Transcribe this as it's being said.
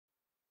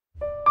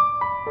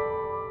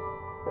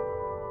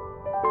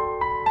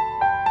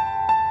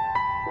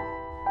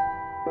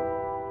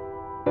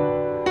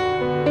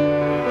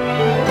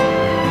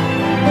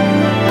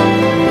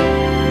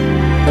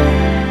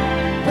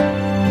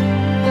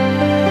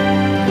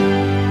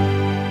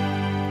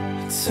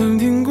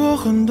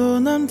很多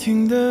难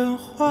听的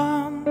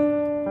话，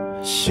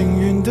幸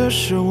运的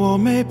是我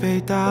没被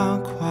打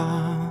垮，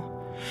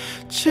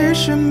其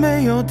实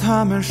没有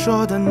他们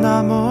说的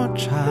那么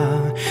差，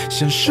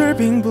现实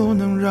并不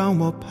能让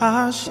我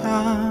趴下。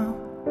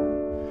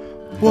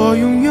我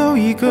拥有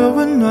一个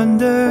温暖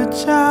的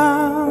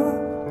家，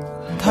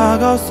它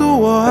告诉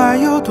我爱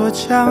有多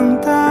强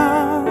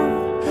大，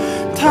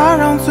它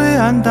让最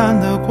黯淡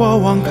的过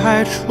往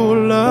开出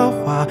了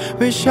花，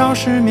微笑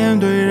是面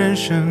对人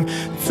生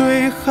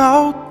最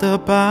好的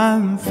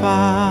办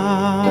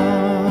法。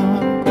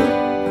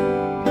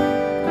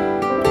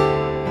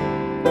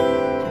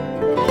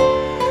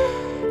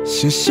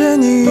谢谢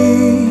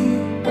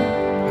你，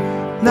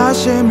那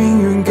些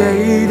命运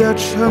给的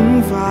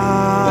惩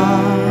罚。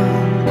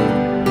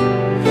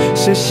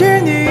谢谢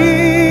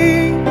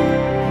你，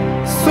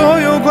所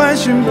有关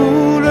心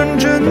不论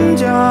真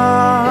假。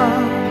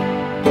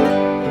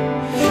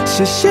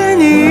谢谢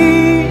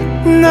你，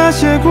那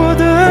些过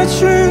得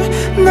去，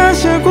那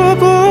些过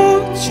不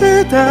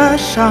去的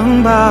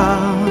伤疤，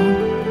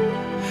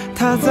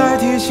它在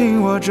提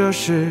醒我这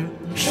是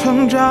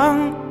成长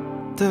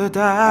的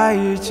代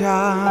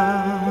价。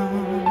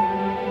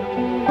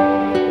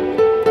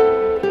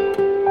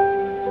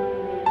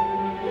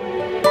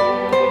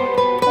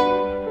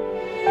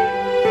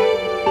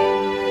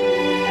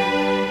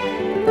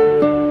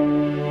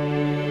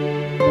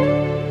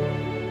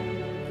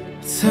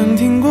曾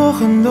听过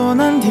很多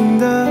难听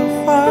的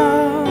话，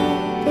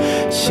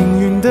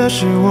幸运的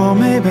是我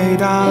没被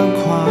打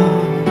垮，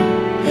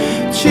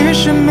其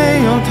实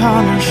没有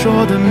他们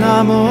说的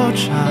那么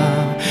差，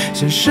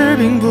现实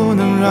并不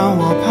能让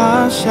我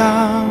趴下。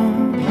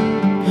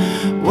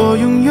我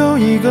拥有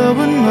一个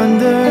温暖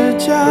的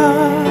家，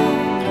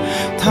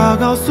它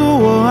告诉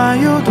我爱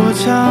有多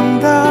强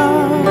大，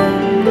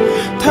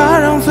它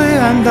让最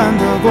黯淡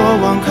的过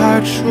往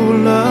开出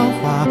了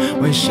花，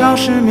微笑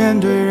是面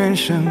对人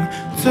生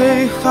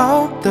最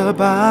好的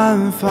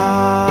办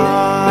法。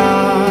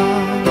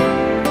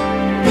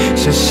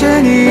谢谢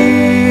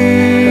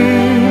你，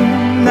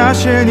那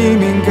些匿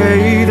名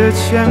给的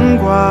牵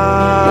挂。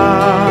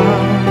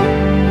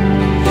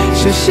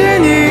谢谢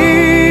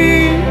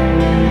你，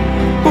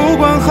不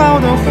管好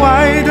的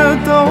坏的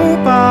都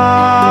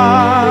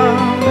罢。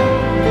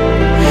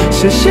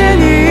谢谢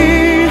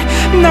你，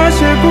那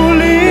些鼓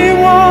励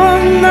我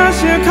那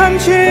些看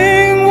轻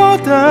我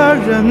的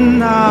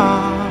人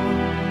啊，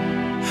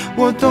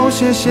我都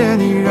谢谢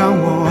你，让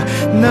我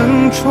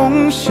能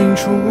重新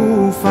出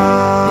发。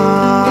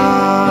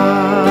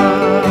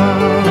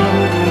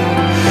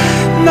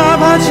哪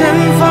怕前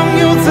方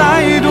有再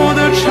多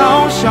的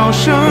嘲笑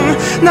声，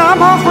哪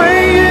怕回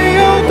忆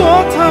有多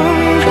疼，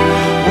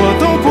我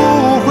都不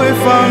会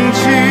放弃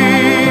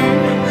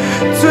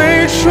最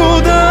初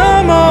的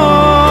梦。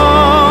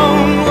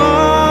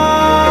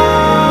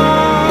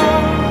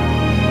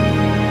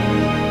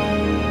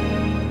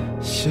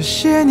谢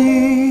谢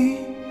你，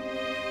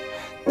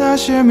那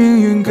些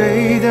命运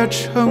给的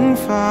惩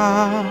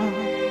罚。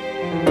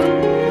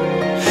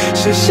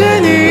谢谢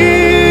你，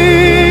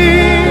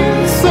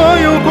所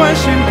有关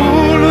心不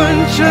论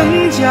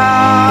真假。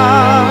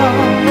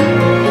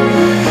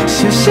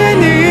谢谢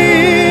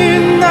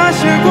你，那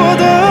些过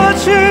得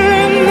去，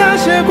那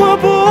些过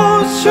不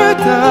去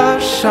的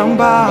伤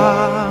疤，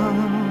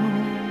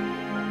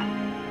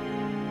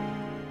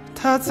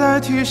它在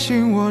提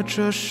醒我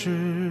这是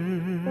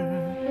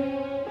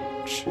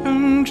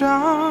成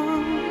长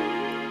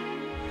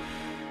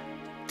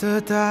的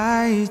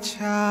代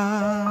价。